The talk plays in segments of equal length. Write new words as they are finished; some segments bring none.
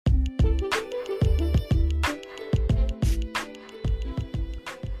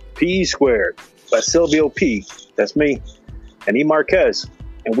P Squared by Silvio P. That's me. And E. Marquez.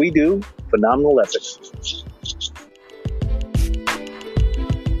 And we do Phenomenal Epics.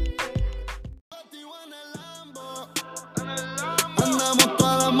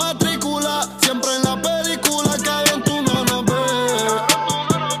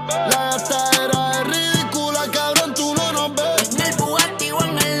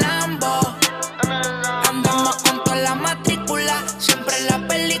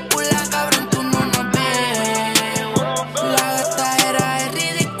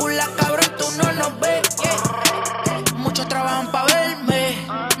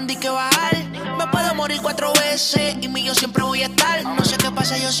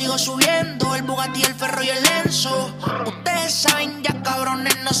 Yo sigo subiendo el Bugatti, el Ferro y el Lenzo. Ustedes saben ya,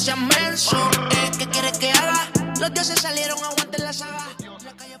 cabrones, no sean mensos. ¿Qué quieres que haga? Los dioses salieron, aguanten la saga.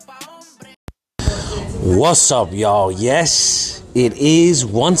 La calle pa' hombre. What's up, y'all? Yes, it is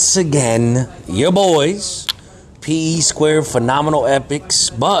once again your boys, PE Squared Phenomenal Epics,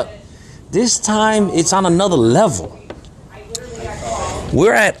 but this time it's on another level.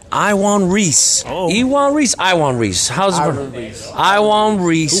 We're at Iwan Reese. Iwan Reese. How's it? Iwan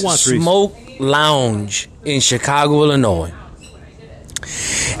Reese Smoke Lounge in Chicago, Illinois.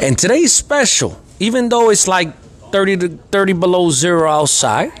 And today's special, even though it's like 30 below zero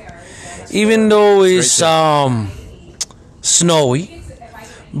outside, even though it's snowy,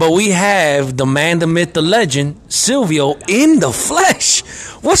 but we have the man, the myth, the legend, Silvio in the flesh.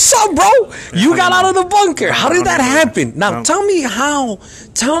 What's up, bro? You got out of the bunker. How did that happen? Now, tell me how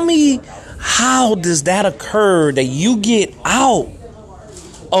does that occur that you get out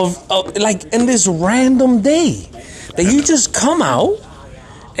of like in this random day that you just come out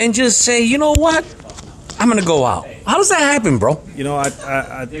and just say, you know what? I'm going to go out. How does that happen, bro? You know, I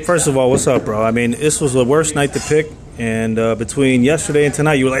first of all, what's up, bro? I mean, this was the worst night to pick. And between yesterday and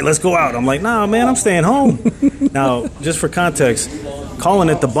tonight, you were like, let's go out. I'm like, nah, man, I'm staying home. Now, just for context, calling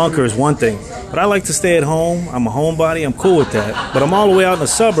it the bunker is one thing. But I like to stay at home. I'm a homebody. I'm cool with that. But I'm all the way out in the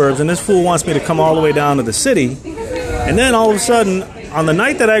suburbs, and this fool wants me to come all the way down to the city. And then all of a sudden, on the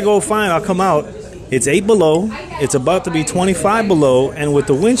night that I go, fine, I'll come out. It's 8 below. It's about to be 25 below. And with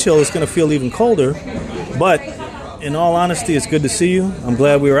the wind chill, it's going to feel even colder. But in all honesty, it's good to see you. I'm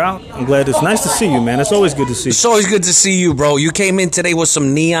glad we were out. I'm glad it's nice to see you, man. It's always good to see you. It's always good to see you, bro. You came in today with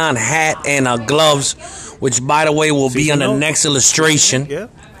some neon hat and gloves, which, by the way, will be on the next illustration. Yeah.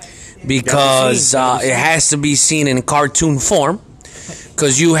 Because it has to be seen in cartoon form.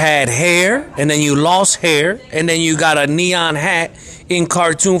 Because you had hair, and then you lost hair, and then you got a neon hat in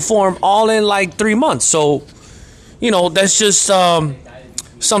cartoon form, all in like 3 months. So, you know, that's just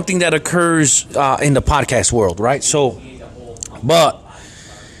something that occurs in the podcast world, right? So, but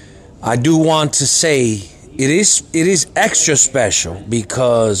I do want to say it is extra special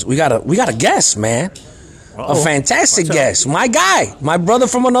because we got a guest, man. A fantastic guest. My guy, my brother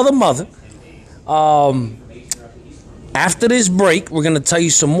from another mother. After this break, we're going to tell you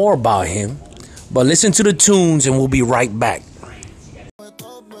some more about him. But listen to the tunes and we'll be right back.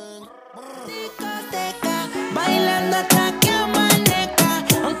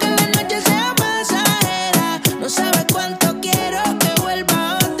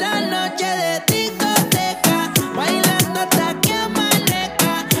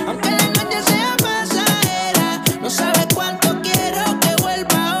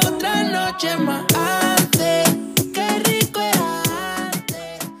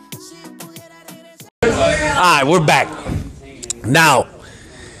 All right, we're back. Now,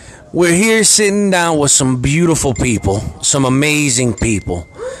 we're here sitting down with some beautiful people, some amazing people.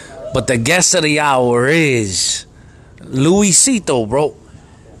 But the guest of the hour is Luis Sito, bro.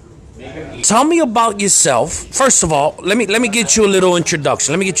 Tell me about yourself. First of all, let me get you a little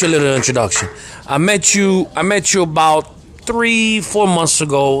introduction. I met you about 3-4 months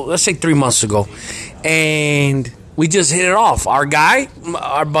ago. Let's say 3 months ago. And we just hit it off. Our guy,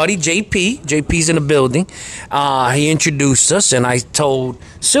 our buddy JP's in the building. He introduced us, and I told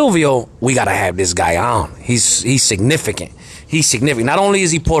Silvio, we got to have this guy on. He's significant. Not only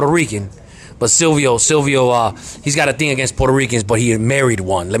is he Puerto Rican, but Silvio, he's got a thing against Puerto Ricans, but he married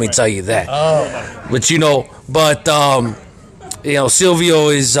one. Let me tell you that. But Silvio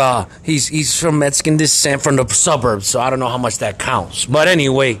is he's from Mexican descent, from the suburbs, so I don't know how much that counts. But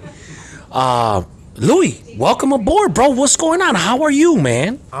anyway, Louis, welcome aboard, bro. What's going on? How are you,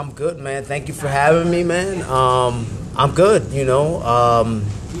 man? I'm good, man. Thank you for having me, man. I'm good, you know.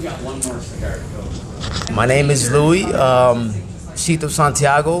 My name is Louis Sito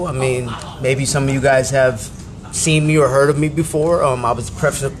Santiago. I mean, maybe some of you guys have seen me or heard of me before. I was a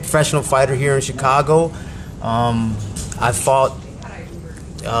professional fighter here in Chicago. I fought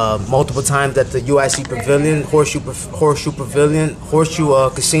multiple times at the UIC Pavilion, Horseshoe Pavilion, Horseshoe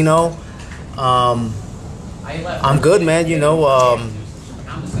Casino. I'm good, man.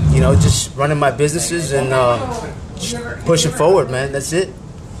 Just running my businesses and pushing forward, man. That's it.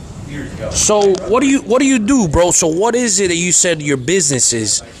 So what do you do, bro? So what is it that you said your business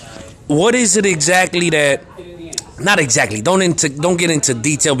is? What is it exactly that? Not exactly. Don't get into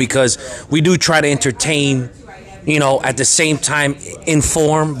detail because we do try to entertain, at the same time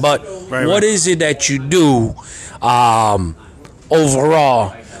inform. But what is it that you do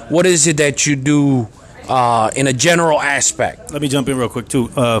overall? What is it that you do in a general aspect? Let me jump in real quick too.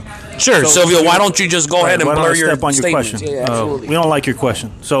 Sure, Silvio. Why don't you just go ahead and blur your step on your question? Yeah, absolutely. We don't like your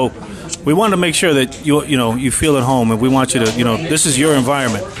question, so we wanted to make sure that you feel at home, and we want you to this is your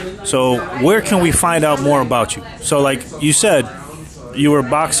environment. So where can we find out more about you? So like you said, you were a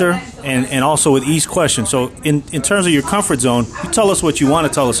boxer and also with East Question. So in terms of your comfort zone, you tell us what you want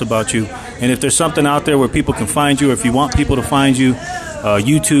to tell us about you, and if there's something out there where people can find you, or if you want people to find you.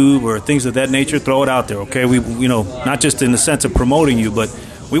 YouTube or things of that nature, throw it out there, okay? We not just in the sense of promoting you, but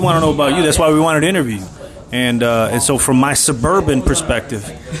we want to know about you. That's why we wanted to interview you. And so from my suburban perspective,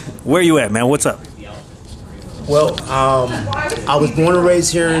 where you at, man? What's up? Well, I was born and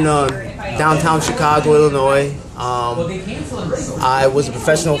raised here in downtown Chicago, Illinois. I was a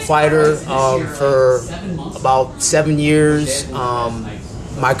professional fighter for about 7 years.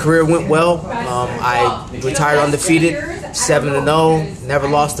 My career went well. I retired undefeated, 7-0, never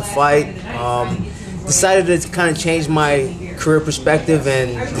lost a fight. Decided to kind of change my career perspective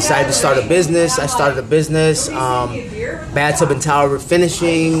and decided to start a business. I started a business, Bathtub and Tower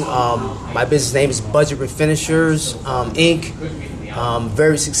Refinishing. My business name is Budget Refinishers, Inc.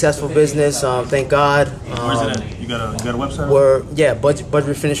 Very successful business, thank God. Where's it at? You got a website?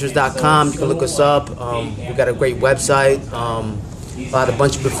 budgetrefinishers.com. You can look us up. We got a great website. A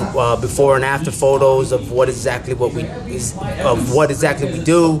bunch of before and after photos of what exactly we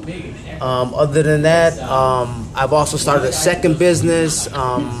do. Other than that, I've also started a second business.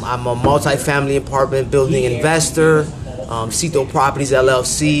 I'm a multi-family apartment building investor. Sito Properties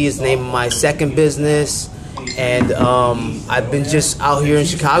LLC is the name of my second business. And I've been just out here in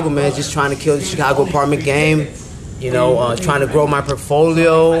Chicago, man, just trying to kill the Chicago apartment game. Trying to grow my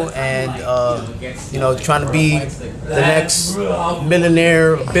portfolio and, trying to be the next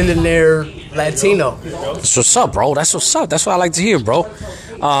billionaire Latino. That's what's up, bro. That's what's up. That's what I like to hear, bro.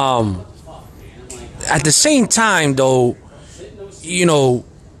 At the same time, though,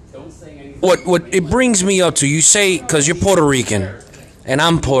 what it brings me up to, you say, because you're Puerto Rican and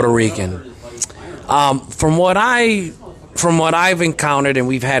I'm Puerto Rican. From what I've encountered and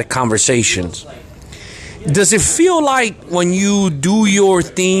we've had conversations, does it feel like when you do your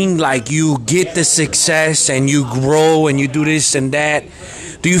thing, like you get the success and you grow and you do this and that,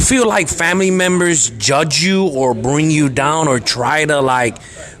 do you feel like family members judge you or bring you down or try to like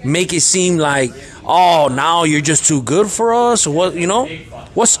make it seem like, oh, now you're just too good for us? Or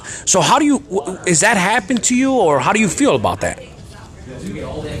what, so how do you, is that happen to you or how do you feel about that?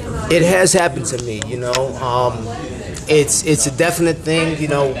 It has happened to me, It's a definite thing,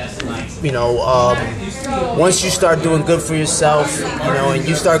 once you start doing good for yourself, and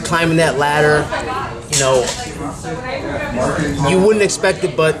you start climbing that ladder, you wouldn't expect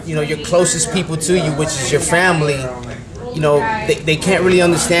it, but, your closest people to you, which is your family, they can't really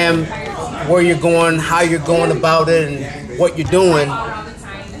understand where you're going, how you're going about it, and what you're doing.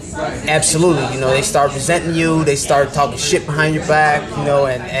 Absolutely, they start resenting you, they start talking shit behind your back,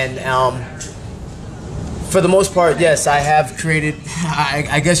 and for the most part, yes, I have created,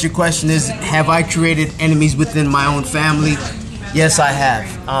 I guess your question is, have I created enemies within my own family? Yes, I have.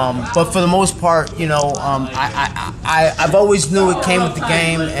 But for the most part, I've always knew it came with the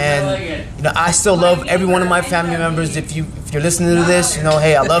game, and I still love every one of my family members. If you're listening to this,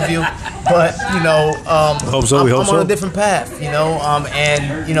 hey, I love you. But I'm on a different path, and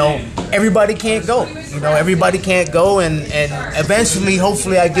everybody can't go. Everybody can't go, and eventually,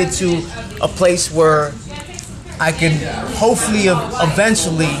 hopefully, I get to a place where I can hopefully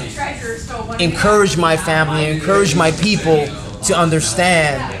eventually encourage my family, encourage my people to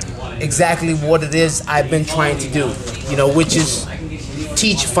understand exactly what it is I've been trying to do, which is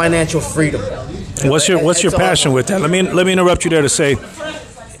teach financial freedom. What's your passion with that? Let me interrupt you there to say,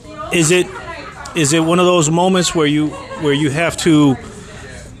 is it one of those moments where you have to,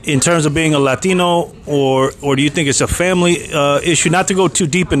 in terms of being a Latino, or do you think it's a family issue? Not to go too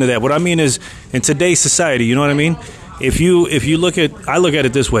deep into that. What I mean is, in today's society, you know what I mean? If you look at, I look at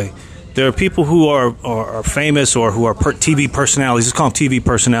it this way. There are people who are famous or who are TV personalities. Let's call them TV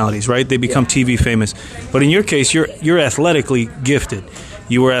personalities, right? They become TV famous. But in your case, you're athletically gifted.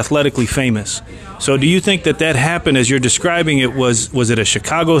 you were athletically famous. So do you think that happened as you're describing it? Was it a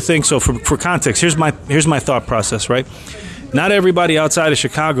Chicago thing? So for context, here's my thought process, right? Not everybody outside of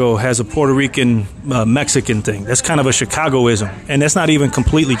Chicago has a Puerto Rican Mexican thing. That's kind of a Chicagoism, and that's not even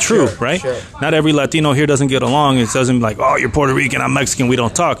completely true, right? Sure. Not every Latino here doesn't get along. It doesn't like, oh, you're Puerto Rican, I'm Mexican, we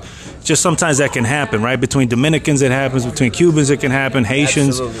don't talk. Just sometimes that can happen, right? Between Dominicans it happens, between Cubans it can happen,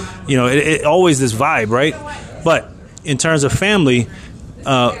 Haitians. Absolutely. You know, it always this vibe, right? But in terms of family,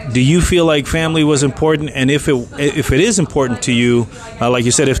 do you feel like family was important? And if it is important to you, like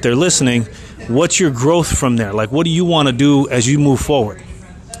you said, if they're listening, what's your growth from there? Like, what do you want to do as you move forward?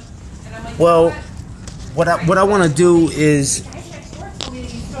 Well, what I want to do is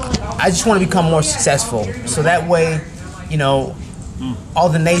I just want to become more successful. So that way, you know, all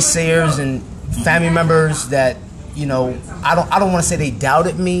the naysayers and family members that, you know, I don't want to say they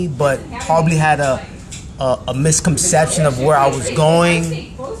doubted me, but probably had a misconception of where I was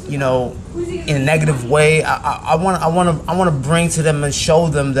going, you know, in a negative way. I want to bring to them and show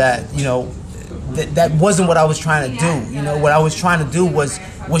them that, you know, that wasn't what I was trying to do. You know, what I was trying to do was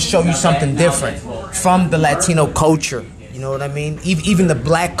show you something different from the Latino culture. You know what I mean? Even the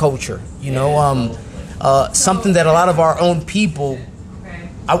black culture. You know, something that a lot of our own people.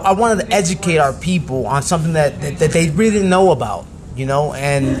 I wanted to educate our people on something that they really didn't know about. You know,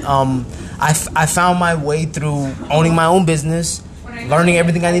 and I found my way through owning my own business, learning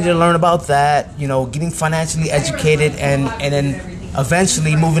everything I needed to learn about that. You know, getting financially educated, and then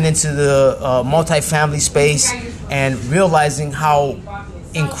eventually moving into the multifamily space and realizing how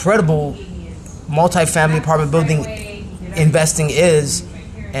incredible multifamily apartment building investing is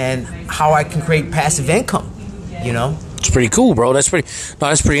and how I can create passive income, you know? It's pretty cool, bro. That's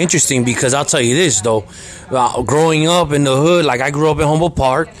pretty interesting, because I'll tell you this, though. Growing up in the hood, like I grew up in Humboldt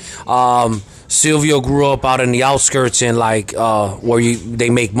Park. Silvio grew up out in the outskirts and like where they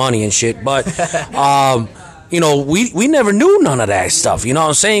make money and shit. But you know, we never knew none of that stuff. You know what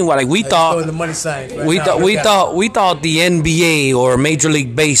I'm saying? Like we thought the money signs right we thought the NBA or Major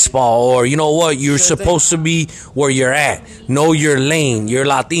League Baseball, or you know what, you're supposed to be where you're at. Know your lane. You're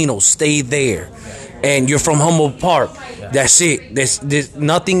Latino. Stay there. And you're from Humboldt Park. Yeah. That's it. There's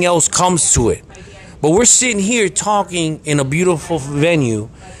nothing else comes to it. But we're sitting here talking in a beautiful venue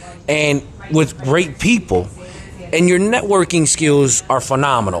and with great people, and your networking skills are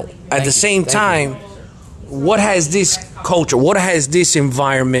phenomenal. At the same time, what has this culture, what has this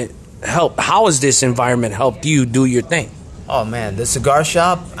environment helped? How has this environment helped you do your thing? Oh man, the cigar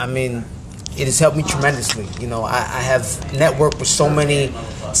shop, I mean, it has helped me tremendously. You know, I have networked with so many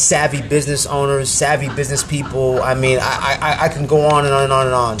savvy business owners, savvy business people. I mean, I can go on and on and on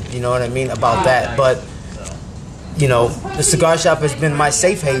and on, you know what I mean, about that. But, you know, the cigar shop has been my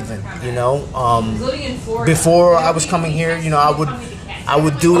safe haven, you know. Before I was coming here, you know, I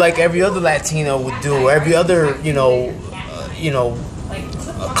would do like every other Latino would do, every other, you know,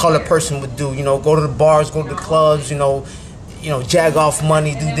 colored person would do, you know, go to the bars, go to the clubs, you know, jag off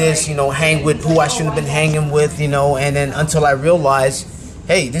money, do this, you know, hang with who I shouldn't have been hanging with, you know, and then until I realized,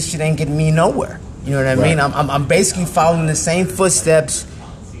 hey, this shit ain't getting me nowhere. You know what I mean? I'm basically following the same footsteps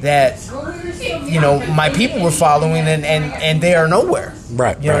that, you know, my people were following, and they are nowhere.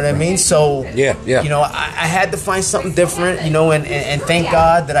 Right. You know what I mean? So, yeah. You know, I had to find something different, you know, and thank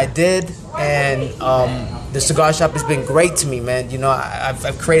God that I did. And the cigar shop has been great to me, man. You know,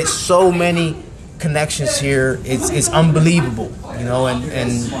 I've created so many connections here. It's unbelievable, you know,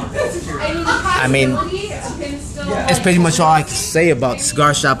 and I mean, it's pretty much all I can say about the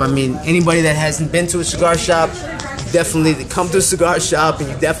cigar shop. I mean, anybody that hasn't been to a cigar shop, definitely to come to a cigar shop, and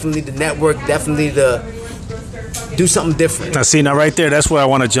you definitely to network, definitely to do something different. Now right there, that's where I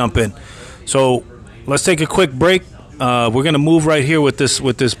want to jump in. So let's take a quick break. We're going to move right here with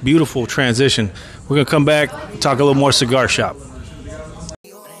this beautiful transition. We're going to come back, talk a little more cigar shop.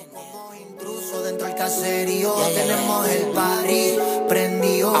 Tenemos el party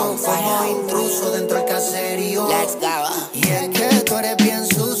prendido como intruso dentro del caserío. Let's go. Y es que tú eres bien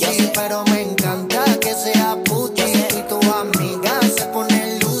sucio, pero me encanta que sea puti. Y tu amiga se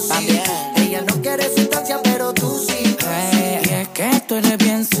pone lucy. Ella no quiere sustancia, pero tú sí. Y es que tú eres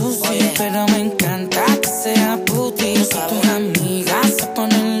bien sucio, pero me encanta que sea puti. Y tus amigas se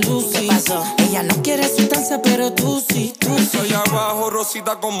ponen lucy. Ella no quiere sustancia, pero tú sí, tú sí. Soy abajo,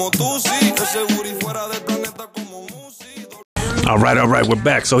 Rosita, como tú sí. De seguro y fuera del planeta como Musi. All right, we're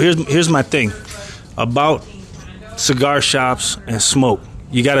back. So here's my thing about cigar shops and smoke.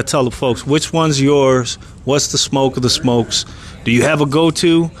 You got to tell the folks which one's yours, what's the smoke of the smokes. Do you have a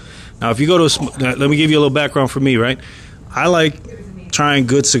go-to? Now, if you go to let me give you a little background for me, right? I like trying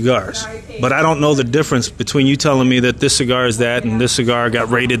good cigars. But I don't know the difference between you telling me that this cigar is that and this cigar got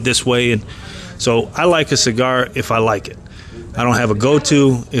rated this way. And so I like a cigar if I like it. I don't have a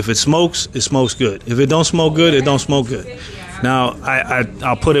go-to. If it smokes good. If it don't smoke good, it don't smoke good. Now,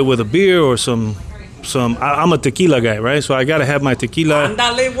 I'll put it with a beer or some. I'm a tequila guy, right? So I got to have my tequila.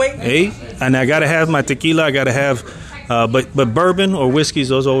 Hey, and I got to have my tequila. I got to have, but bourbon or whiskeys,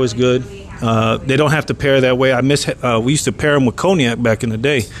 those are always good. They don't have to pair that way. We used to pair them with cognac back in the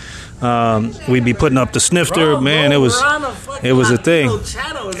day. We'd be putting up the snifter. Man, it was a thing.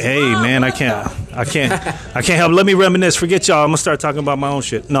 Hey, man, I can't help. Let me reminisce. Forget y'all. I'm gonna start talking about my own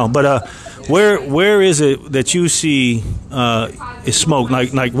shit. No, but where is it that you see is smoke?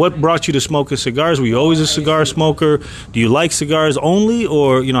 Like what brought you to smoking cigars? Were you always a cigar smoker? Do you like cigars only,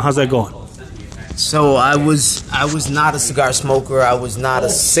 or how's that going? So I was not a cigar smoker. I was not a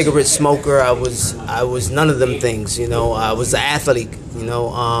cigarette smoker. I was none of them things. I was an athlete.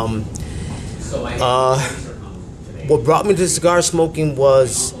 What brought me to cigar smoking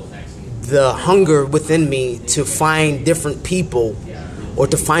was the hunger within me to find different people, or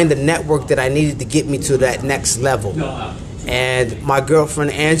to find the network that I needed to get me to that next level. And my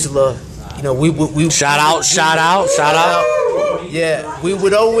girlfriend Angela, we shout out. Yeah, we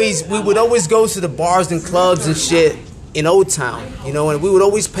would always go to the bars and clubs and shit in Old Town, and we would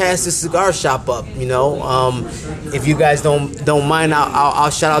always pass the cigar shop up, If you guys don't mind, I'll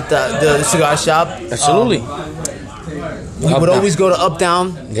shout out the cigar shop. Absolutely. We would always go to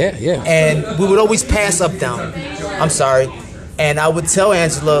Uptown. Yeah. And we would always pass Uptown. I'm sorry. And I would tell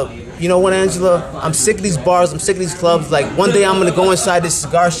Angela, you know what, Angela? I'm sick of these bars. I'm sick of these clubs. Like, one day I'm going to go inside this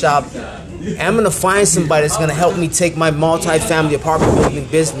cigar shop, and I'm going to find somebody that's going to help me take my multi-family apartment building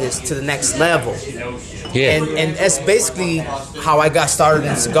business to the next level. Yeah. And that's basically how I got started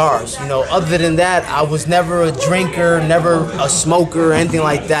in cigars. Other than that, I was never a drinker, never a smoker, or anything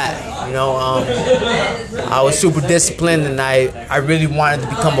like that. I was super disciplined, and I really wanted to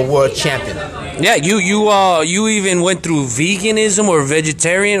become a world champion. Yeah, you even went through veganism or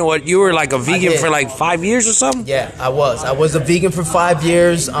vegetarian, or you were like a vegan for like 5 years or something? Yeah, I was. I was a vegan for 5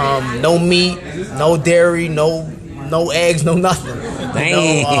 years. No meat, no dairy, no eggs, no nothing.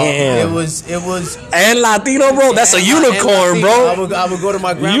 Damn. It was. And Latino, bro. That's a unicorn, bro. I would go to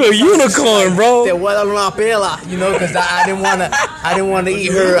my grandma. You a unicorn, bro. Because I didn't want to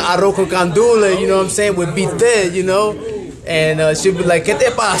eat her arroz con gandula, what I'm saying, with bite, and she'd be like, "¿Qué te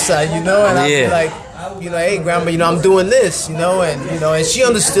pasa?" And I'd be like, "Hey, grandma, I'm doing this, and she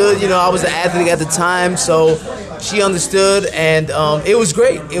understood. I was an athlete at the time, so she understood, and it was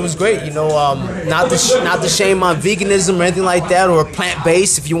great. It was great, not to shame on veganism or anything like that, or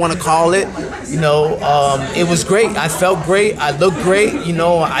plant-based, if you want to call it. It was great. I felt great. I looked great.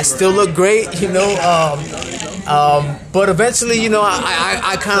 I still look great. But eventually,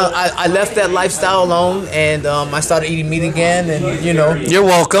 I left that lifestyle alone, and I started eating meat again, and You're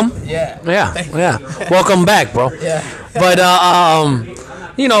welcome. Yeah. Welcome back, bro. Yeah. But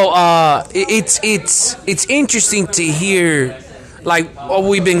it's interesting to hear, like,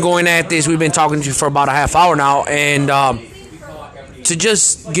 we've been going at this. We've been talking to you for about a half hour now, and to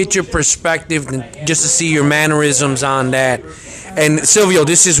just get your perspective, and just to see your mannerisms on that. And Silvio,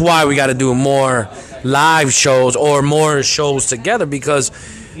 this is why we got to do more live shows or more shows together, because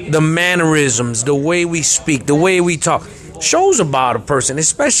the mannerisms, the way we speak, the way we talk, shows about a person,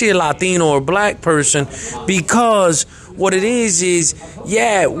 especially a Latino or black person, because what it is,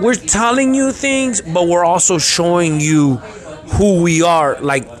 yeah, we're telling you things, but we're also showing you who we are,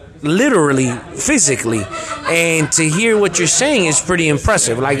 like literally, physically. And to hear what you're saying is pretty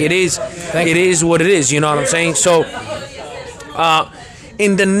impressive. Like, it is what it is, you know what I'm saying? So,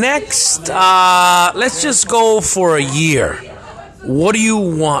 in the next, let's just go for a year. What do you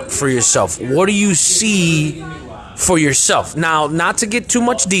want for yourself? What do you see for yourself? Now, not to get too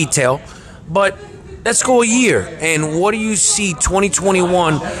much detail, but let's go a year. And what do you see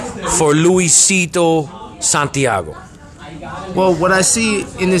 2021 for Luis Sito Santiago? Well, what I see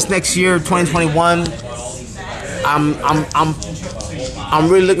in this next year, 2021, I'm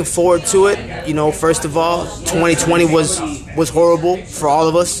really looking forward to it. First of all, 2020 was horrible for all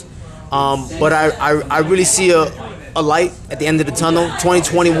of us, but I really see a light at the end of the tunnel.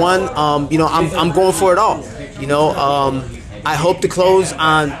 2021, I'm going for it all. I hope to close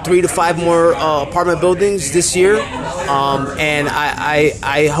on 3 to 5 more apartment buildings this year, and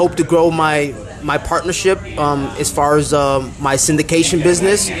I hope to grow my partnership as far as my syndication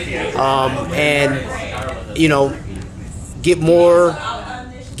business, and get more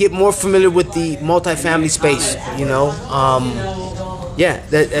familiar with the multifamily space.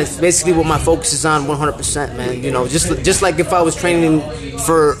 that's basically what my focus is on 100%, man. You know, just like if I was training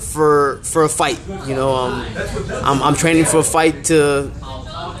for a fight, you know, I'm training for a fight to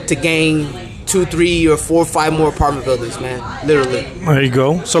gain 2, 3, or 4, 5 more apartment buildings, man. Literally. There you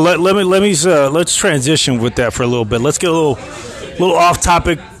go. So let's transition with that for a little bit. Let's get a little off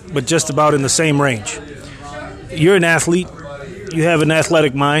topic, but just about in the same range. You're an athlete. You have an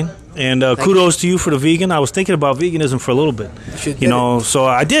athletic mind. And kudos to you for the vegan. I was thinking about veganism for a little bit, you know. So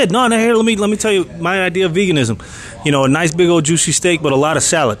I did. No, here, let me tell you my idea of veganism. You know, a nice big old juicy steak, but a lot of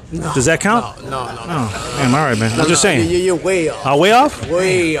salad. No, Does that count? No. Oh, damn, all right, man. I'm just saying. You're way off. Way off?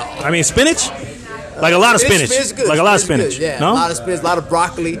 Way off. I mean, spinach. Like a lot of spinach. Good. Like a lot of Spinach spinach. good. Yeah, No? a lot of spinach, a lot of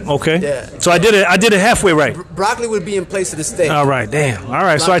broccoli. Okay. Yeah. So I did it halfway right. Broccoli would be in place of the steak. All right, damn. All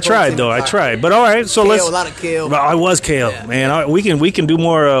right, A so lot I of tried protein. though. I tried, but all right. So Kale, let's. a lot of kale. Well, I was kale, Yeah. man. We can do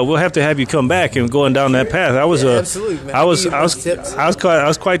more. We'll have to have you come back and going down that path. I was absolutely, man. I was Give you I was tips. I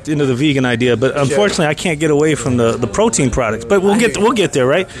was quite into the vegan idea, but unfortunately I can't get away from the protein products. But we'll get there,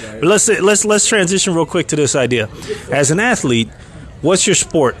 right? But let's transition real quick to this idea. As an athlete, what's your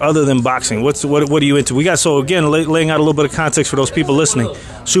sport other than boxing? What are you into? We got, so again, laying out a little bit of context for those people listening.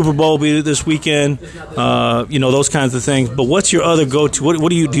 Super Bowl be this weekend, you know, those kinds of things. But what's your other go-to? What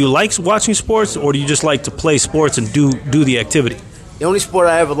do you like watching sports, or do you just like to play sports and do the activity? The only sport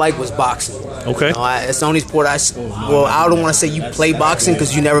I ever liked was boxing. Okay. You know, it's the only sport I don't want to say you play boxing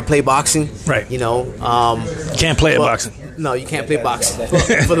because you never play boxing. Right. You know. Can't play boxing. No, you can't play boxing.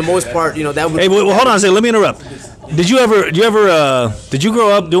 For the most part, you know, that would. Hey, well, hold on a second. Let me interrupt. Did you grow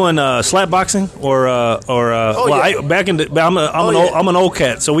up doing slap boxing or yeah. I'm an old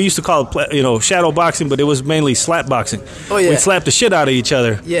cat, so we used to call it shadow boxing, but it was mainly slap boxing. Oh yeah, we slapped the shit out of each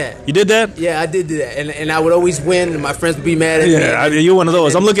other. Yeah, you did that? Yeah, I did do that, and I would always win, and my friends would be mad at me. Yeah, you're one of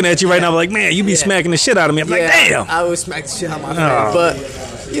those. I'm looking at you right now, like, man, you be smacking the shit out of me. I'm like, damn. I would smack the shit out of my friend, but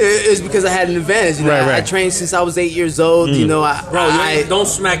yeah, it's because I had an advantage. You know, right. I trained since I was 8 years old. You know, don't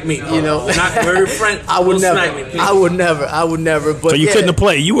smack me. You know, we're your friend. I would don't never. Smack me, please. I would never. But so you couldn't have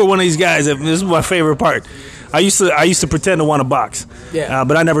played. You were one of these guys. This is my favorite part. I used to pretend to want to box,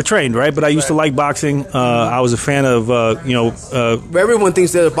 but I never trained, right? But I used to like boxing. I was a fan of, everyone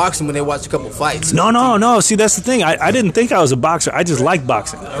thinks they're boxing when they watch a couple fights. No. See, that's the thing. I didn't think I was a boxer. I just liked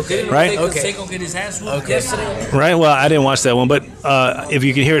boxing. Okay. Right? Conseco get his ass whooped yesterday. Right. Well, I didn't watch that one, but if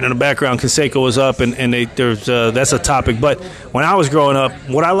you can hear it in the background, Conseco was up, and there's that's a topic. But when I was growing up,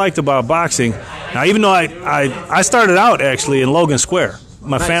 what I liked about boxing, now even though I started out actually in Logan Square,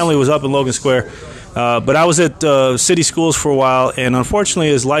 my family was up in Logan Square. But I was at city schools for a while, and unfortunately,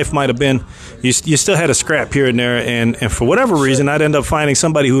 as life might have been, you still had a scrap here and there, and for whatever reason, I'd end up finding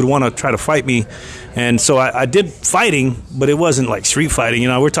somebody who would want to try to fight me, and so I did fighting, but it wasn't like street fighting,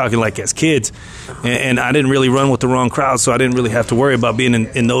 we're talking like as kids, and I didn't really run with the wrong crowd, so I didn't really have to worry about being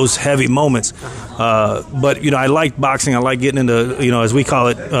in those heavy moments, but I liked boxing. I like getting into, as we call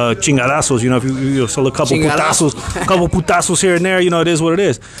it, chingadazos, if you so a couple putazos here and there, it is what it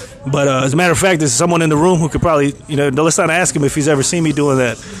is, but as a matter of fact, there's someone in the room who could probably, let's not ask him if he's ever seen me doing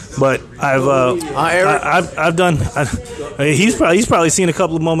that. But I've done. He's probably seen a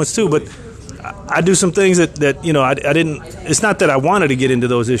couple of moments too. But I do some things that I didn't. It's not that I wanted to get into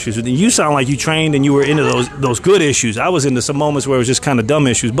those issues. You sound like you trained and you were into those good issues. I was into some moments where it was just kind of dumb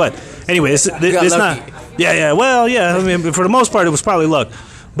issues. But anyway, it's not. Yeah. Well, yeah. I mean, for the most part, it was probably luck.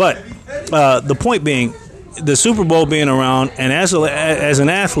 But the point being, the Super Bowl being around, and as an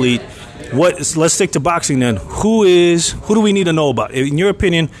athlete. Let's stick to boxing then. Who do we need to know about? In your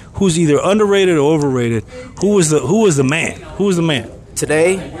opinion, who's either underrated or overrated? Who was the man? Who was the man?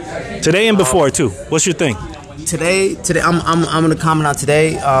 Today and before too. What's your thing? Today I'm gonna comment on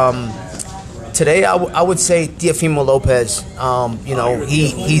today. Today I would say Teofimo Lopez. I'm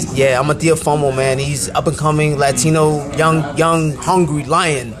a Teofimo, man. He's up and coming Latino, young, hungry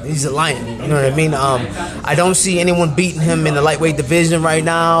lion. He's a lion. You know what I mean? I don't see anyone beating him in the lightweight division right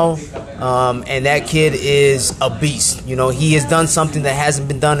now. And that kid is a beast. He has done something that hasn't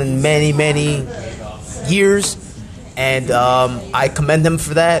been done in many, many years. And I commend him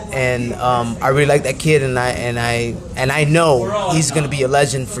for that, and I really like that kid, and I know he's gonna be a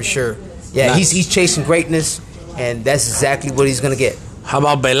legend for sure. Yeah, nice. He's chasing greatness, and that's exactly what he's gonna get. How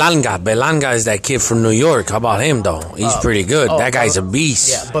about Belanga? Belanga is that kid from New York. How about him though? He's pretty good. That guy's a beast.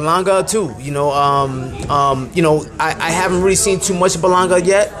 Yeah, Belanga too. I haven't really seen too much of Belanga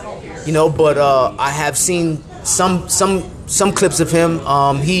yet. But I have seen some clips of him.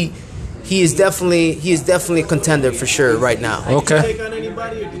 He is definitely a contender for sure right now. Okay. Did you take on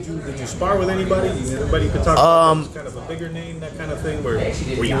anybody, or did you spar with anybody? Anybody you could talk about kind of a bigger name, that kind of thing, where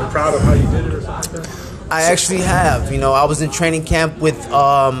you were proud of how you did it or something like that? I actually have. You know, I was in training camp with.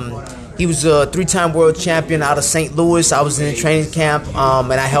 He was a 3-time world champion out of St. Louis. I was in a training camp,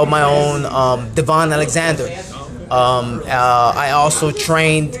 and I held my own. Devon Alexander. I also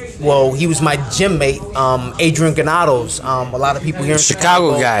trained. Well, he was my gym mate, Adrian Granados. A lot of people here in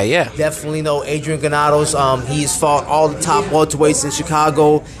Chicago guy, yeah. Definitely know Adrian Granados. He has fought all the top welterweights in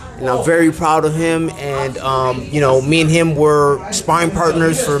Chicago, and I'm very proud of him. And you know, me and him were sparring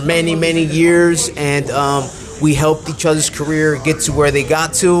partners for many, many years, and we helped each other's career get to where they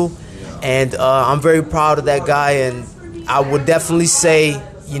got to. And I'm very proud of that guy, and I would definitely say,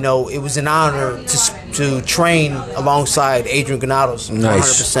 you know, it was an honor to train alongside Adrian Granados.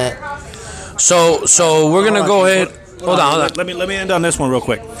 Nice. 100%. So we're gonna go ahead. Hold on. Let me end on this one real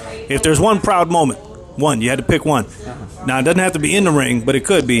quick. If there's one proud moment, you had to pick one. Now it doesn't have to be in the ring, but it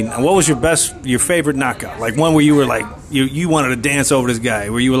could be. Now, what was your favorite knockout? Like one where you were like you wanted to dance over this guy,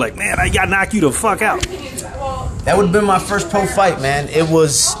 where you were like, man, I got to knock you the fuck out. That would have been my first pro fight, man. It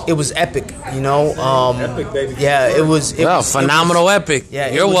was epic, you know. Epic, baby. Yeah, it was. Phenomenal epic. Yeah,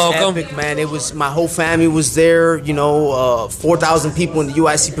 you're welcome. Epic, man. It was. My whole family was there. You know, 4,000 people in the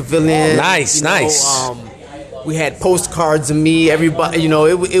UIC pavilion. Nice. We had postcards of me. Everybody, you know,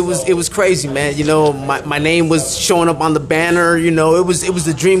 it was crazy, man. You know, my name was showing up on the banner. You know, it was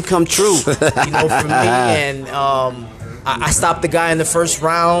a dream come true. You know, for me, and I stopped the guy in the first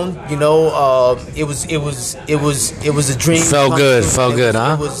round. You know, it was a dream. Felt good,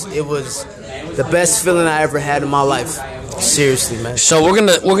 huh? It was the best feeling I ever had in my life. Seriously, man. So we're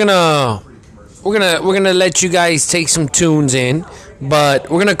gonna let you guys take some tunes in, but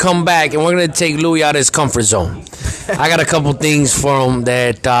we're gonna come back and we're gonna take Louis out of his comfort zone. I got a couple things for him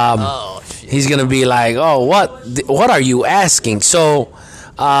that he's gonna be like, oh, what are you asking? So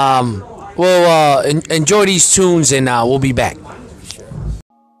we'll enjoy these tunes and we'll be back.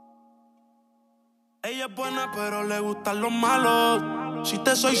 Ella es buena pero le gustan los malos. Si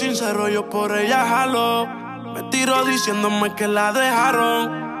te soy sincero yo por ella jalo. Me tiro diciéndome que la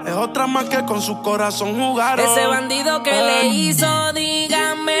dejaron. Es otra más que con su corazón jugaron. Ese bandido que le hizo,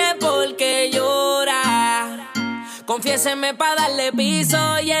 dígame por qué llora. Confiéseme pa' darle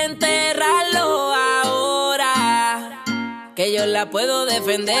piso y enterrarlo ahora. Que yo la puedo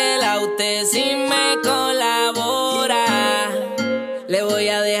defender a usted si me colabora. Le voy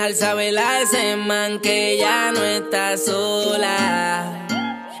a dejar saber a ese man que ya no está sola.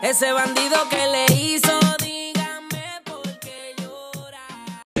 Ese bandido que le hizo, dígame por qué llora.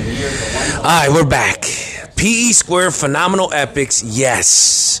 Alright, we're back. PE Square Phenomenal Epics.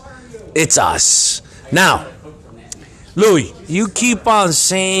 Yes, it's us. Now, Louis, you keep on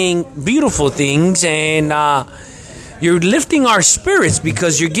saying beautiful things and you're lifting our spirits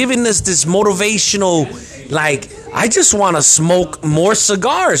because you're giving us this motivational, like, I just want to smoke more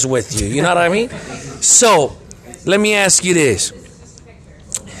cigars with you. You know what I mean? So, let me ask you this.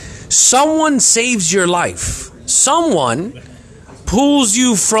 Someone saves your life. Someone pulls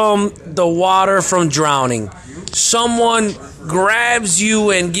you from the water from drowning. Someone grabs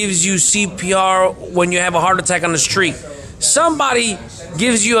you and gives you CPR when you have a heart attack on the street. Somebody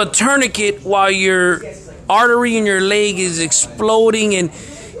gives you a tourniquet while your artery in your leg is exploding and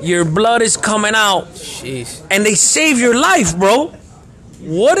your blood is coming out. Jeez. And they save your life, bro.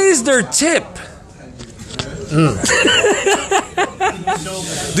 What is their tip?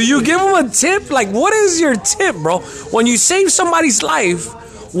 Do you give them a tip? Like, what is your tip, bro? When you save somebody's life,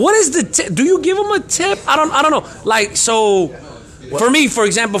 what is the tip? Do you give them a tip? I don't know. Like, so for me, for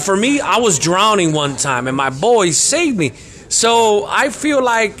example, I was drowning one time and my boy saved me. So I feel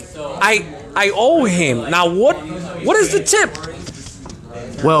like I owe him. Now, what is the tip?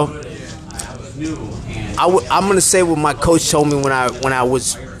 Well, I'm gonna say what my coach told me when I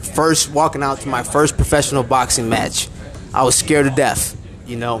was first walking out to my first professional boxing match. I was scared to death.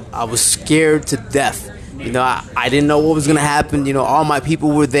 You know, I was scared to death. You know, I didn't know what was gonna happen. You know, all my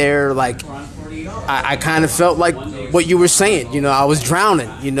people were there. Like, I kind of felt like what you were saying. You know, I was drowning.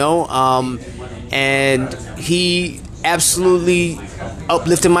 You know, and he absolutely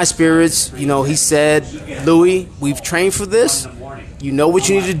uplifted my spirits. You know, he said, "Louis, we've trained for this. You know what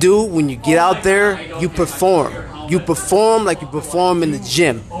you need to do when you get out there. You perform. You perform like you perform in the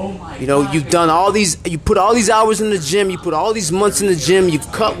gym. You know, you've done all these. You put all these hours in the gym. You put all these months in the gym.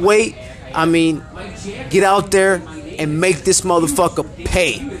 You've cut weight. I mean, get out there and make this motherfucker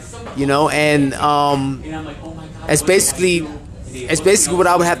pay. You know, and it's basically what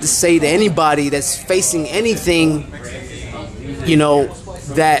I would have to say to anybody that's facing anything, you know,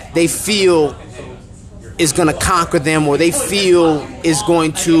 that they feel is going to conquer them or they feel is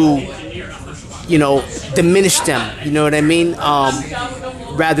going to, you know, diminish them. You know what I mean?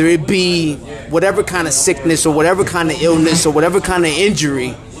 Rather it be whatever kind of sickness or whatever kind of illness or whatever kind of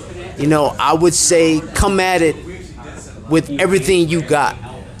injury, you know, I would say come at it with everything you got.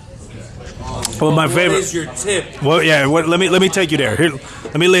 Well, my favorite. What is your tip? Well, yeah. Let me take you there. Here,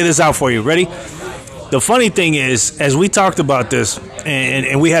 let me lay this out for you. Ready? The funny thing is, as we talked about this,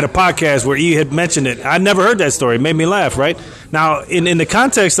 and we had a podcast where E had mentioned it, I never heard that story. It made me laugh, right? Now, in the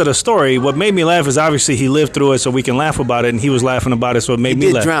context of the story, what made me laugh is obviously he lived through it, so we can laugh about it, and he was laughing about it, so it made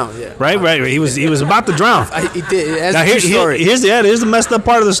me laugh. He did drown, yeah. Right. He was about to drown. He did. Now, here's the messed up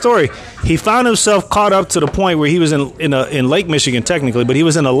part of the story. He found himself caught up to the point where he was in Lake Michigan, technically, but he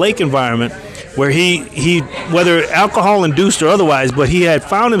was in a lake environment where he whether alcohol induced or otherwise, but he had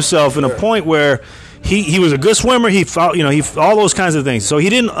found himself in a point where he was a good swimmer. He all those kinds of things. So he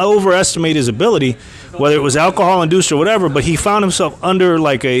didn't overestimate his ability, whether it was alcohol induced or whatever. But he found himself under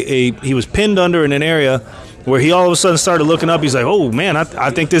like he was pinned under in an area where he all of a sudden started looking up. He's like, oh man,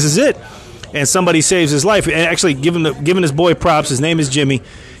 I think this is it. And somebody saves his life. And actually, giving his boy props. His name is Jimmy.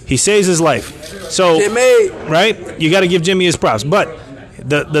 He saves his life. So Jimmy, right, you got to give Jimmy his props. But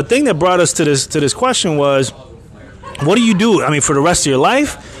the thing that brought us to this question was, what do you do? I mean, for the rest of your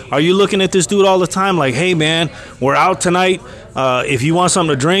life? Are you looking at this dude all the time like, hey, man, we're out tonight. If you want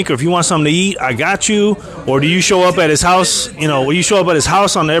something to drink or if you want something to eat, I got you. Or do you show up at his house? You know, will you show up at his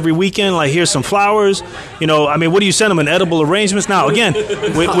house on every weekend? Like, here's some flowers. You know, I mean, what do you send him? An edible arrangements? Now, again,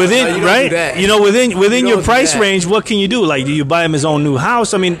 within you right? You know, within your price range, what can you do? Like, do you buy him his own new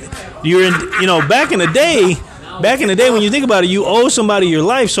house? I mean, you're in. You know, back in the day, when you think about it, you owe somebody your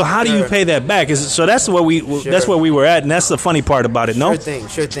life. So how do you pay that back? So that's where that's where we were at, and that's the funny part about it. No,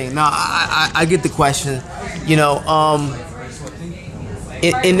 sure thing. No, I get the question. You know,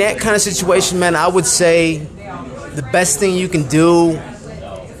 in that kind of situation, man, I would say the best thing you can do,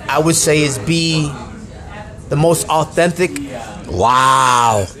 I would say, is be the most authentic.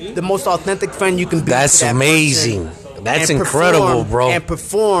 Wow, the most authentic friend you can be. That's amazing. That's incredible, bro. And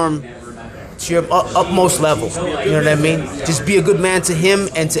perform to your utmost level. You know what I mean? Just be a good man to him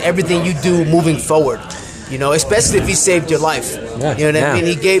and to everything you do moving forward. You know, especially if he saved your life. Yeah, you know what I mean?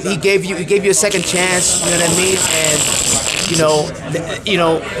 He gave you a second chance. You know what I mean? And you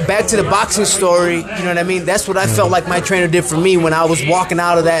know, back to the boxing story. You know what I mean? That's what I felt like my trainer did for me when I was walking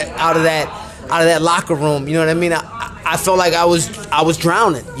out of that locker room. You know what I mean? I felt like I was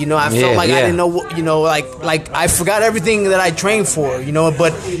drowning. You know, I felt like I didn't know what, you know, like I forgot everything that I trained for, you know,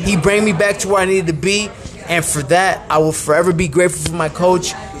 but he brought me back to where I needed to be. And for that, I will forever be grateful for my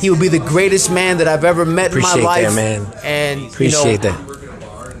coach. He will be the greatest man that I've ever met in my life. Appreciate that, man. And appreciate that.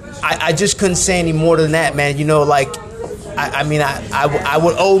 I just couldn't say any more than that, man. You know, like I mean, I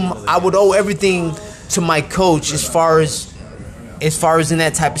would owe everything to my coach as far as in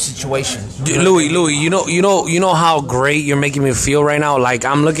that type of situation. Dude, Louis, you know how great you're making me feel right now? Like,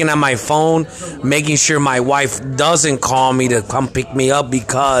 I'm looking at my phone, making sure my wife doesn't call me to come pick me up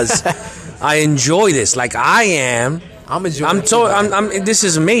because I enjoy this. Like, I am. I'm enjoying it. This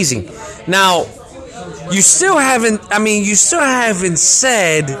is amazing. Now, you still haven't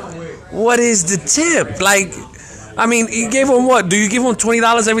said what is the tip. Like, I mean, you gave him what? Do you give him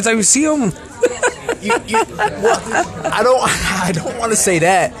 $20 every time you see him? Well, I don't want to say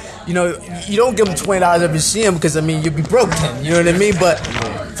that. You know, you don't give them $20 every see him because, I mean, you'd be broke then. You know what I mean? But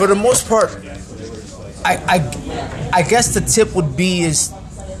for the most part, I guess the tip would be is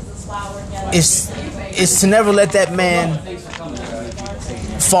to never let that man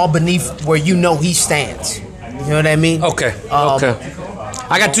fall beneath where you know he stands. You know what I mean? Okay. Okay.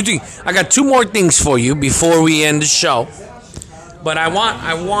 I got two more things for you before we end the show. But I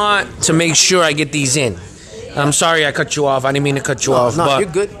want to make sure I get these in. I'm sorry I cut you off. I didn't mean to cut you off. No, but, you're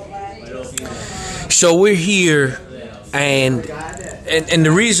good. So we're here, and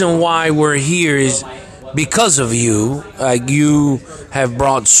the reason why we're here is because of you. You have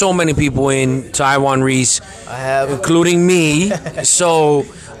brought so many people in to Iwan Reese, I have, including me. So,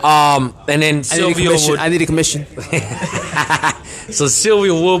 and then Sylvia I need a commission. So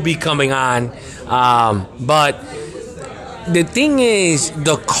Sylvia will be coming on, but. The thing is,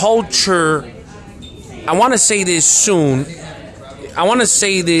 the culture, I want to say this soon. I want to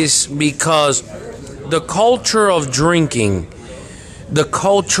say this because the culture of drinking, the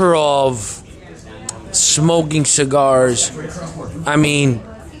culture of smoking cigars, I mean,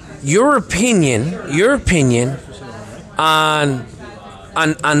 your opinion on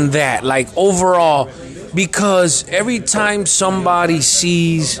that, like overall, because every time somebody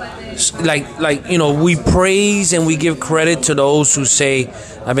sees, like you know, we praise and we give credit to those who say,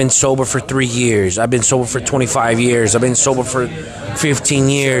 I've been sober for 3 years, I've been sober for 25 years, I've been sober for 15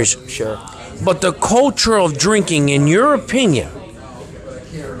 years. Sure. But the culture of drinking, in your opinion,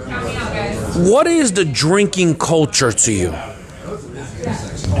 What is the drinking culture to you?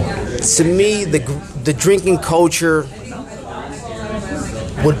 To me, the drinking culture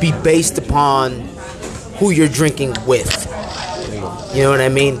would be based upon who you're drinking with. You know what I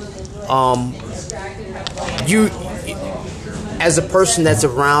mean? You, as a person that's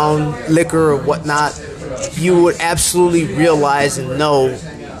around liquor or whatnot, you would absolutely realize and know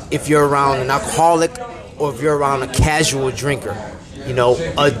if you're around an alcoholic or if you're around a casual drinker. You know,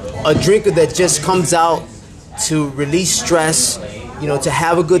 a drinker that just comes out to release stress, you know, to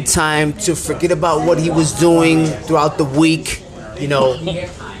have a good time, to forget about what he was doing throughout the week. You know,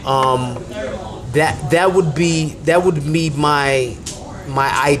 that would be my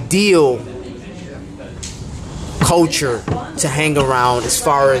ideal culture to hang around as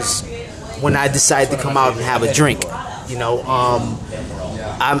far as when I decide to come out and have a drink. You know,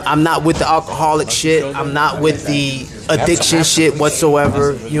 I'm not with the alcoholic shit. I'm not with the addiction shit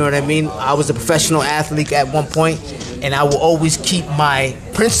whatsoever. You know what I mean? I was a professional athlete at one point, and I will always keep my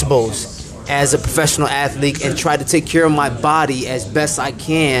principles as a professional athlete and try to take care of my body as best I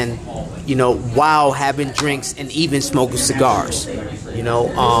can, you know, while having drinks and even smoking cigars. You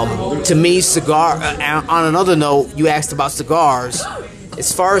know, to me, on another note, you asked about cigars.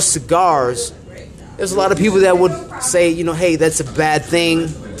 As far as cigars, there's a lot of people that would say, you know, hey, that's a bad thing.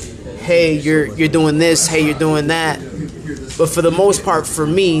 Hey, you're doing this. Hey, you're doing that. But for the most part, for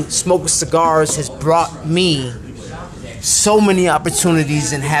me, smoking cigars has brought me so many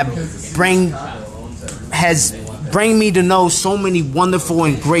opportunities and has bring me to know so many wonderful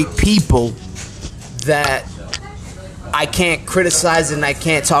and great people that I can't criticize and I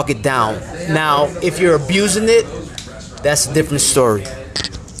can't talk it down. Now, if you're abusing it, that's a different story.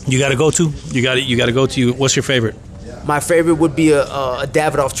 You got to go to? You got to go to. What's your favorite? My favorite would be a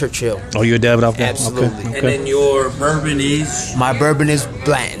Davidoff Churchill. Oh, you're a Davidoff guy? Absolutely. Okay. And then your bourbon is? My bourbon is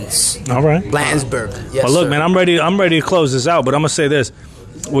Blanton's. All right. Blanton's bourbon. Yes, well, look, sir. man, I'm ready to close this out, but I'm going to say this.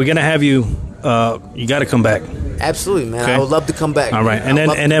 We're going to have you, you got to come back. Absolutely, man. Okay? I would love to come back. All right. And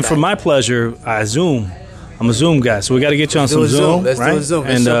then for my pleasure, I'm a Zoom guy, so we got to get you on some Zoom. Let's right? do a Zoom.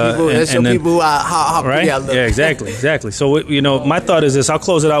 Let's show people how right? pretty I look. Yeah, exactly. So, you know, my thought is this. I'll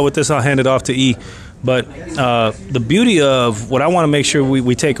close it out with this. I'll hand it off to E. But the beauty of what I want to make sure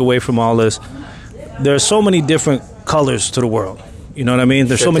we take away from all this, there are so many different colors to the world. You know what I mean?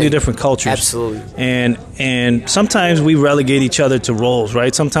 There's so many different cultures. Absolutely. And sometimes we relegate each other to roles,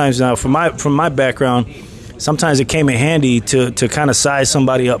 right? Sometimes now, from my background, sometimes it came in handy to kind of size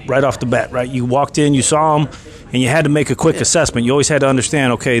somebody up right off the bat, right? You walked in, you saw them, and you had to make a quick assessment. You always had to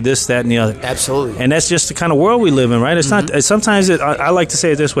understand, okay, this, that, and the other. Absolutely. And that's just the kind of world we live in, right? It's not. Sometimes I like to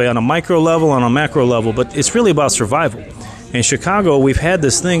say it this way: on a micro level, on a macro level, but it's really about survival. In Chicago, we've had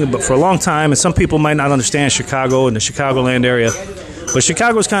this thing, but for a long time, and some people might not understand Chicago and the Chicagoland area, but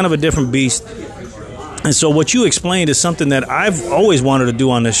Chicago is kind of a different beast. And so what you explained is something that I've always wanted to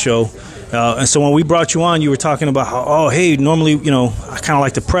do on this show. And so when we brought you on, you were talking about how, hey, normally, you know, I kind of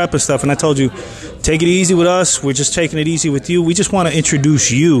like to prep and stuff. And I told you, take it easy with us. We're just taking it easy with you. We just want to introduce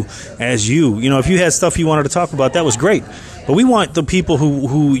you as you. You know, if you had stuff you wanted to talk about, that was great. But we want the people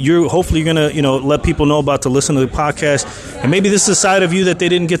who you're hopefully going to, you know, let people know about to listen to the podcast. And maybe this is a side of you that they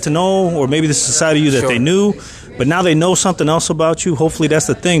didn't get to know, or maybe this is a side of you that they knew. But now they know something else about you. Hopefully that's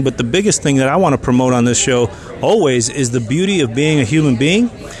the thing. But the biggest thing that I want to promote on this show always is the beauty of being a human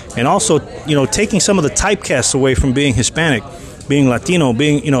being, and also, you know, taking some of the typecasts away from being Hispanic, being Latino,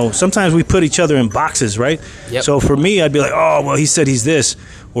 being, you know, sometimes we put each other in boxes, right? Yep. So for me, I'd be like, oh, well, he said he's this.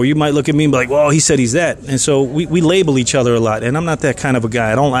 Or you might look at me and be like, well, he said he's that. And so we label each other a lot. And I'm not that kind of a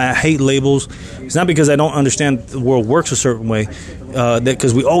guy. I hate labels. It's not because I don't understand the world works a certain way,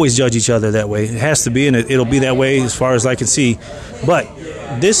 because we always judge each other that way. It has to be, and it'll be that way as far as I can see. But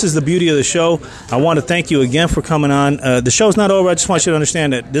this is the beauty of the show. I want to thank you again for coming on. The show's not over. I just want you to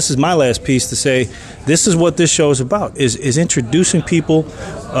understand that this is my last piece to say this is what this show is about, is introducing people,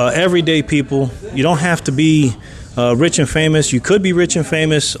 everyday people. You don't have to be rich and famous. You could be rich and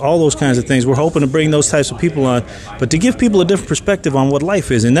famous, all those kinds of things. We're hoping to bring those types of people on, but to give people a different perspective on what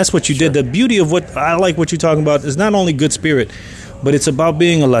life is. And that's what you did. The beauty of what I like what you're talking about is not only good spirit, but it's about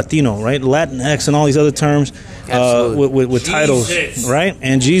being a Latino, right? Latinx and all these other terms with titles, right?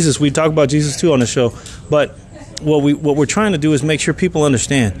 And Jesus, we talk about Jesus too on the show. But what we're trying to do is make sure people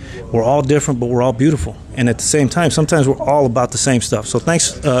understand we're all different, but we're all beautiful. And at the same time, sometimes we're all about the same stuff. So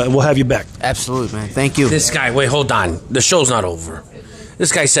thanks. We'll have you back. Absolutely, man. Thank you. This guy, wait, hold on. The show's not over.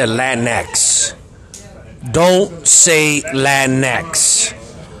 This guy said Latinx. Don't say Latinx.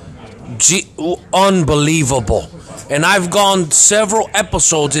 Unbelievable. And I've gone several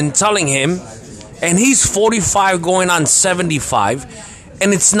episodes in telling him, and he's 45 going on 75,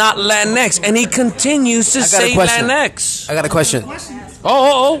 and it's not Latinx, and he continues to say Latinx. I got a question.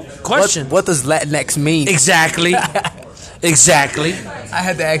 Question. What does Latinx mean? Exactly. Exactly. I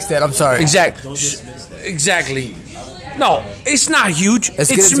had to ask that. I'm sorry. Exactly. No, it's not huge.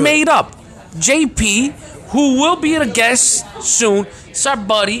 It's made up. JP, who will be a guest soon, it's our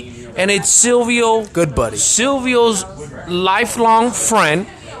buddy, and it's Silvio. Good buddy. Silvio's lifelong friend.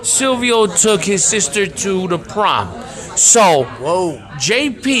 Silvio took his sister to the prom. So,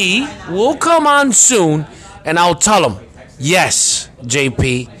 JP will come on soon, and I'll tell him, yes,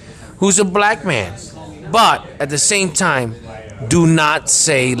 JP, who's a black man. But at the same time, do not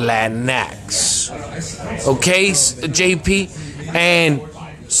say Latinx. Okay, JP? And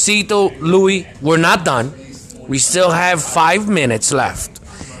Sito, Louis, we're not done. We still have 5 minutes left.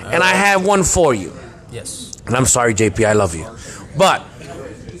 And I have one for you. Yes. And I'm sorry, JP, I love you. But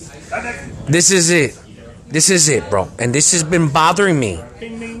this is it. This is it, bro. And this has been bothering me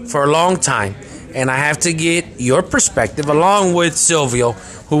for a long time. And I have to get your perspective along with Silvio,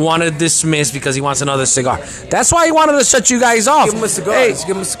 who wanted to dismiss because he wants another cigar. That's why he wanted to shut you guys off. Give him a cigar. Hey,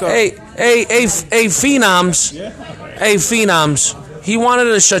 Give him a cigar. Hey, Phenoms. Hey, Phenoms. He wanted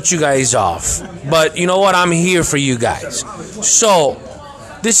to shut you guys off. But you know what? I'm here for you guys. So,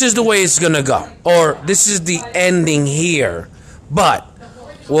 this is the way it's going to go. Or, this is the ending here. But,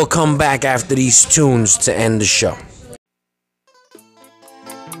 we'll come back after these tunes to end the show.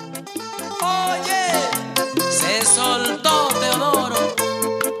 Se soltó Teodoro.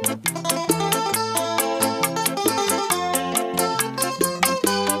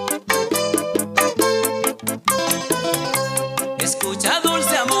 Escucha,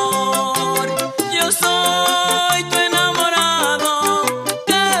 dulce amor, yo soy tu enamorado,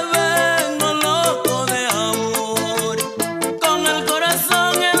 que vengo loco de amor, con el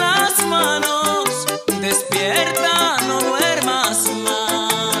corazón en las manos, despierta, no duermas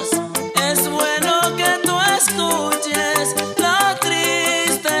más. Es bueno que tú escuches la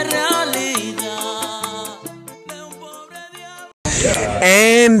triste realidad de un pobre diablo.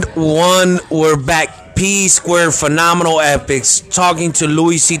 And we're back. P Square Phenomenal Epics, talking to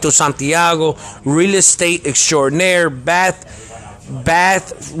Luis Sito Santiago, real estate extraordinaire, bath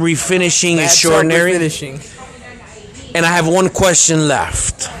refinishing extraordinaire. And I have one question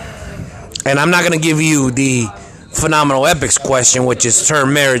left. And I'm not going to give you the Phenomenal Epics question, which is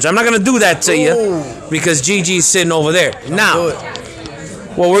term marriage. I'm not going to do that to you because Gigi's sitting over there. Now,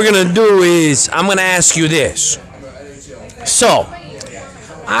 what we're going to do is I'm going to ask you this. So,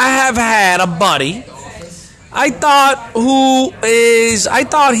 I have had a buddy. I thought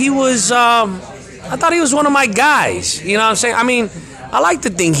he was one of my guys. You know what I'm saying? I mean, I like to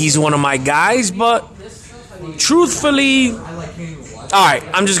think he's one of my guys, but truthfully, all right,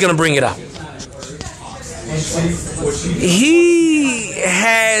 I'm just gonna bring it up.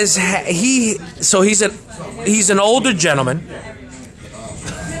 He's an older gentleman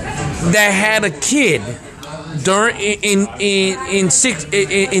that had a kid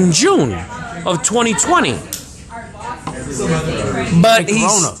in June of 2020. But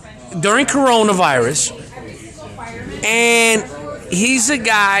during coronavirus, and he's a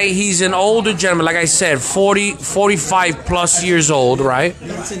guy, he's an older gentleman, like I said, 45 plus years old, right?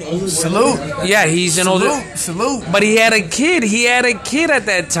 Salute. Yeah, he's an older. Salute. But he had a kid at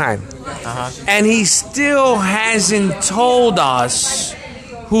that time. And he still hasn't told us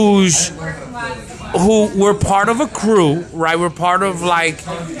who we're part of a crew, right? We're part of like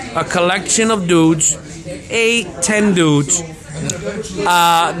a collection of dudes, 8-10 dudes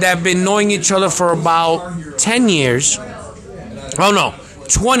that have been knowing each other for about 10 years. Oh no,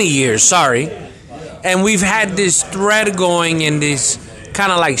 20 years, sorry. And we've had this thread going and this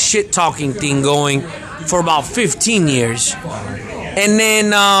kind of like shit talking thing going for about 15 years. And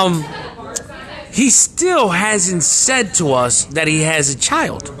then he still hasn't said to us that he has a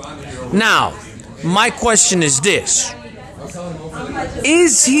child. Now, my question is this.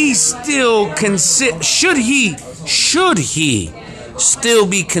 Is he still should he still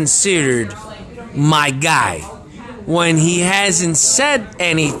be considered my guy when he hasn't said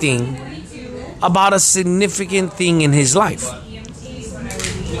anything about a significant thing in his life?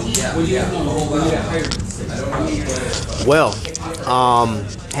 Well,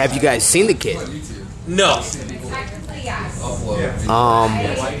 have you guys seen the kid? No.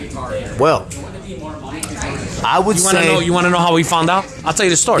 Well, I would say... You want to know how we found out? I'll tell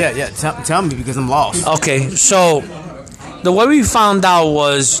you the story. Yeah. Tell me because I'm lost. Okay, so the way we found out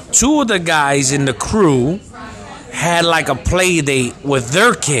was two of the guys in the crew had like a play date with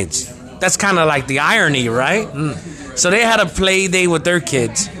their kids. That's kind of like the irony, right? So they had a play date with their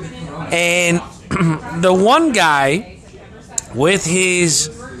kids. And the one guy with his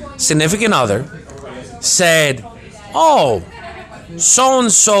significant other said, oh,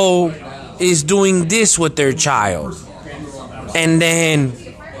 so-and-so is doing this with their child. And then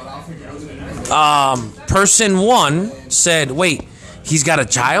person one said, wait, he's got a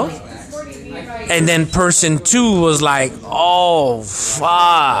child? And then person two was like, oh,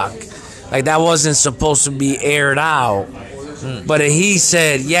 fuck. Like, that wasn't supposed to be aired out. But he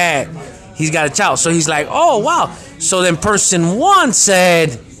said, yeah, he's got a child. So he's like, oh, wow. So then person one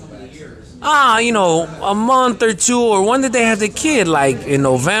said, a month or two, or when did they have the kid? Like in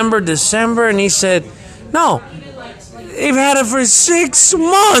November, December? And he said, no, they've had it for 6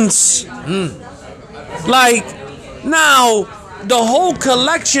 months. Like, now, the whole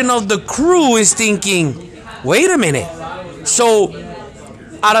collection of the crew is thinking, wait a minute. So,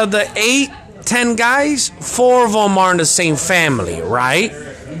 out of the 8-10 guys, 4 of them are in the same family, right?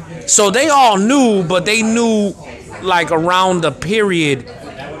 So they all knew, but they knew like around the period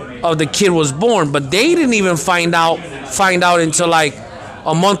of the kid was born. But they didn't even find out until like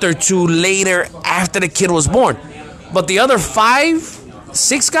a month or two later after the kid was born. But the other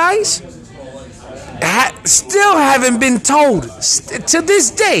 5-6 guys still haven't been told. To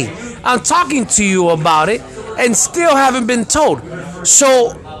this day, I'm talking to you about it and still haven't been told.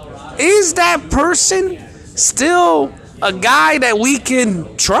 So, is that person still a guy that we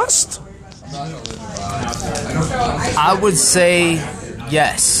can trust? I would say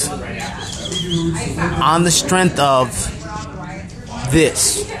yes. On the strength of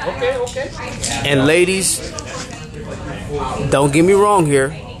this. Okay. And ladies, don't get me wrong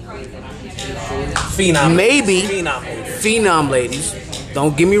here. Phenom ladies,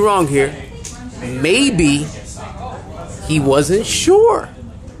 don't get me wrong here. Maybe he wasn't sure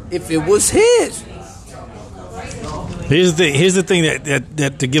if it was his. Here's the thing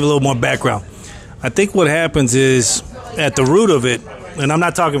that to give a little more background. I think what happens is at the root of it, and I'm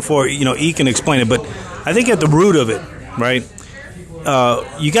not talking for E can explain it, but I think at the root of it, right?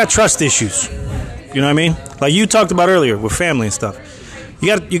 You got trust issues. You know what I mean? Like you talked about earlier with family and stuff.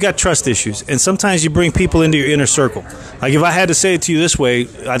 You got trust issues, and sometimes you bring people into your inner circle. Like if I had to say it to you this way,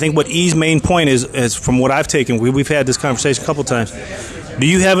 I think what E's main point is from what I've taken. We've had this conversation a couple times. Do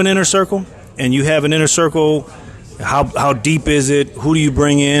you have an inner circle? And you have an inner circle. How deep is it? Who do you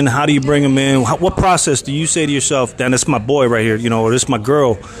bring in? How do you bring them in? What process do you say to yourself, "Dan, this is my boy right here," or "This is my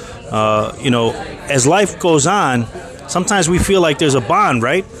girl"? As life goes on, sometimes we feel like there's a bond,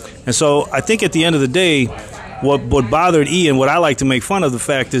 right? And so I think at the end of the day, what bothered E and what I like to make fun of the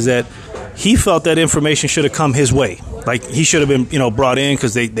fact is that he felt that information should have come his way. Like he should have been, brought in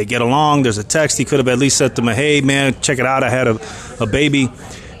because they get along. There's a text. He could have at least said to him, "Hey, man, check it out. I had a baby,"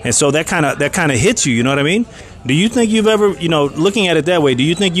 and so that kind of hits you. You know what I mean? Do you think you've ever, looking at it that way, do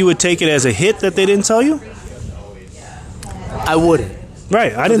you think you would take it as a hit that they didn't tell you? I wouldn't.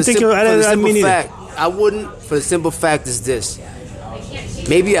 Right. I didn't think. I mean, either. I wouldn't. For the simple fact is this: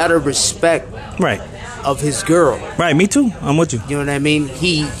 maybe out of respect, right, of his girl. Right. Me too. I'm with you. You know what I mean?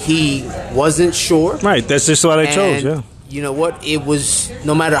 He wasn't sure. Right. That's just what I chose. Yeah. You know what? It was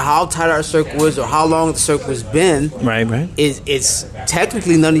no matter how tight our circle was or how long the circle has been. Right. It's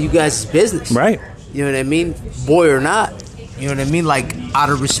technically none of you guys' business. Right. You know what I mean? Boy or not. You know what I mean? Like, out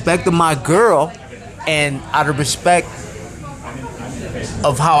of respect of my girl and out of respect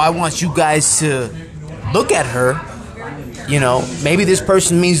of how I want you guys to look at her, maybe this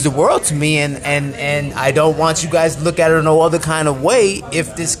person means the world to me and I don't want you guys to look at her no other kind of way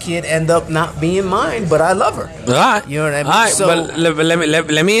if this kid end up not being mine, but I love her. All right. You know what I mean? All right, so, but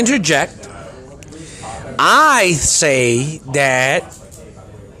let me interject. I say that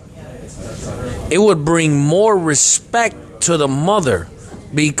it would bring more respect to the mother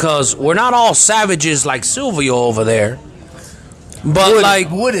because we're not all savages like Silvio over there.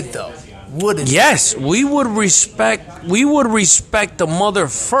 But would it though? Would it? Yes, we would respect the mother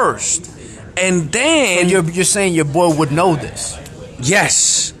first. And then so you're saying your boy would know this.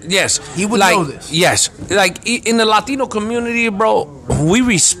 Yes. He would know this. Yes. Like in the Latino community, bro, we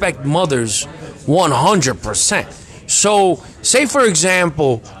respect mothers 100%. So, say for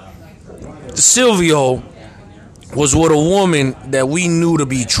example, Silvio was with a woman that we knew to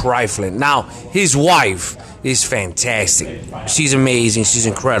be trifling. Now, his wife is fantastic. She's amazing. She's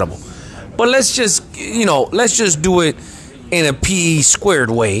incredible. But let's just do it in a PE squared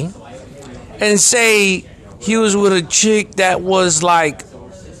way and say he was with a chick that was like,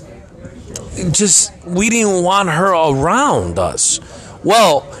 we didn't want her around us.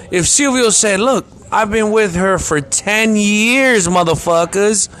 Well, if Silvio said, look, I've been with her for 10 years,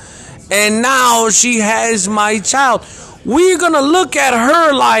 motherfuckers, and now she has my child, we're going to look at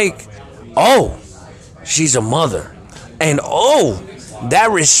her like, oh, she's a mother. And that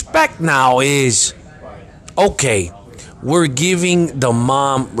respect now is okay. We're giving the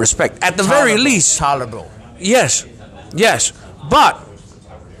mom respect at the very least. Tolerable. Yes. But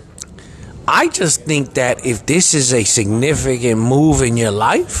I just think that if this is a significant move in your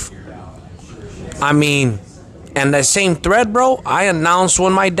life, I mean, and that same thread, bro, I announced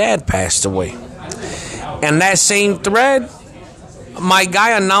when my dad passed away. And that same thread, my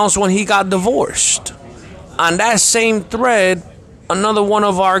guy announced when he got divorced. On that same thread, another one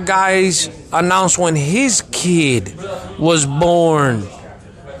of our guys announced when his kid was born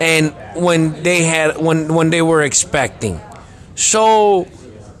and when they were expecting. So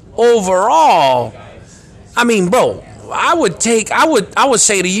overall, I mean, bro, I would say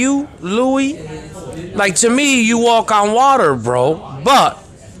to you, Louis, like, to me, you walk on water, bro. But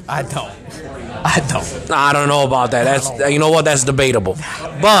I don't. I don't know about that. That's, you know what? That's debatable.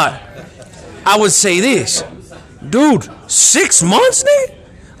 But I would say this, dude. 6 months, nigga?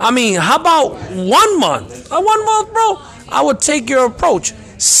 I mean, how about 1 month? 1 month, bro. I would take your approach.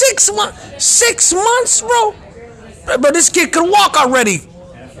 6 months. 6 months, bro. But this kid could walk already.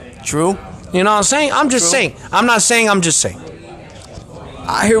 True. You know what I'm saying? I'm just saying. I'm not saying. I'm just saying.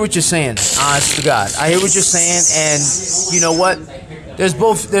 I hear what you're saying. Honest to God, I hear what you're saying, and you know what? There's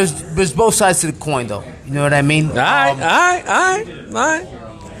both sides to the coin, though. You know what I mean? All right.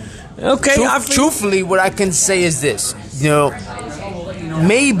 Okay. Truthfully, what I can say is this. You know,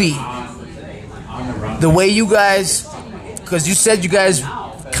 maybe the way you guys, because you said you guys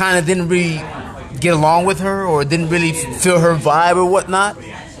kind of didn't really get along with her or didn't really feel her vibe or whatnot.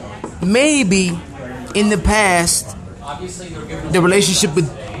 Maybe in the past, the relationship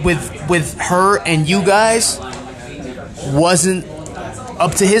with her and you guys wasn't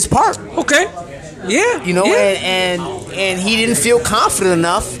up to his part. Okay. Yeah. You know, and he didn't feel confident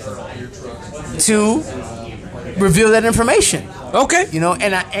enough to reveal that information. Okay. You know,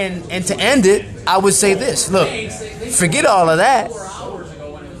 and to end it, I would say this. Look, forget all of that.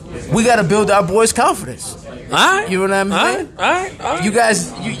 We got to build our boys' confidence. All right. You know what I'm saying? All right.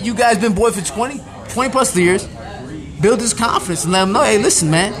 You guys been boys for 20 plus years. Build his confidence and let him know, hey, listen,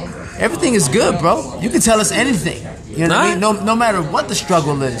 man, everything is good, bro. You can tell us anything. You know what I mean? No matter what the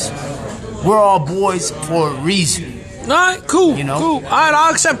struggle is, we're all boys for a reason. All right, cool. You know? Cool. All right,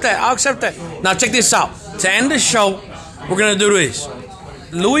 I'll accept that. Now, check this out. To end the show, we're going to do this.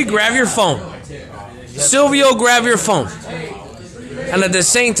 Louis, grab your phone. Silvio, grab your phone. And at the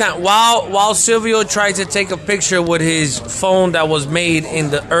same time, while Silvio tried to take a picture with his phone that was made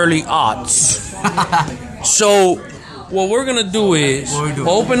in the early aughts. So what we're gonna do is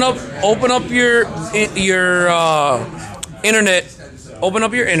open up your internet. Open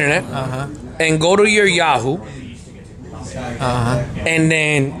up your internet and go to your Yahoo. And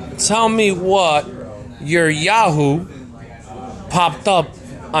then tell me what your Yahoo popped up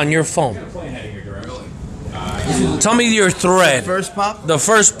on your phone. Tell me your thread. The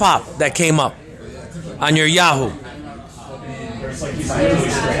first pop that came up on your Yahoo.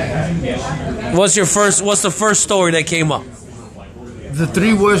 What's the first story that came up? The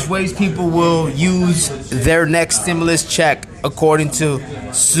 3 worst ways people will use their next stimulus check, according to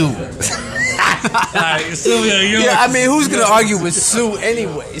Sue. Sylvia, I mean, who's gonna argue with Sue,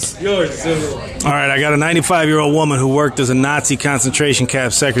 anyways? Yours, Sylvia. All right, I got a 95-year-old woman who worked as a Nazi concentration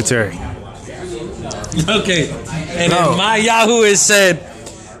camp secretary. Okay, and then my Yahoo has said,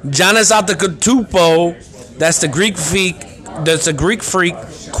 Giannis Antetokounmpo, that's the Greek freak.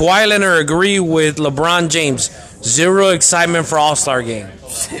 Kawhi Leonard agree with LeBron James. 0 excitement for All-Star game.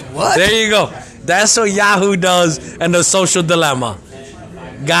 What? There you go. That's what Yahoo does and the social dilemma.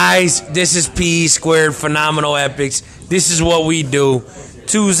 Guys, this is P Squared Phenomenal Epics. This is what we do.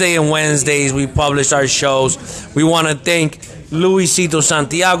 Tuesday and Wednesdays we publish our shows. We want to thank Luis Sito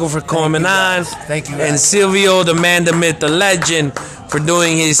Santiago for coming on. Thank you. And Silvio, the man, the myth, the legend, for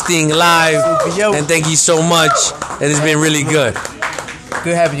doing his thing live. And thank you so much. It has been really good.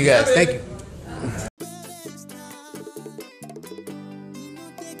 Good having you guys. Thank you.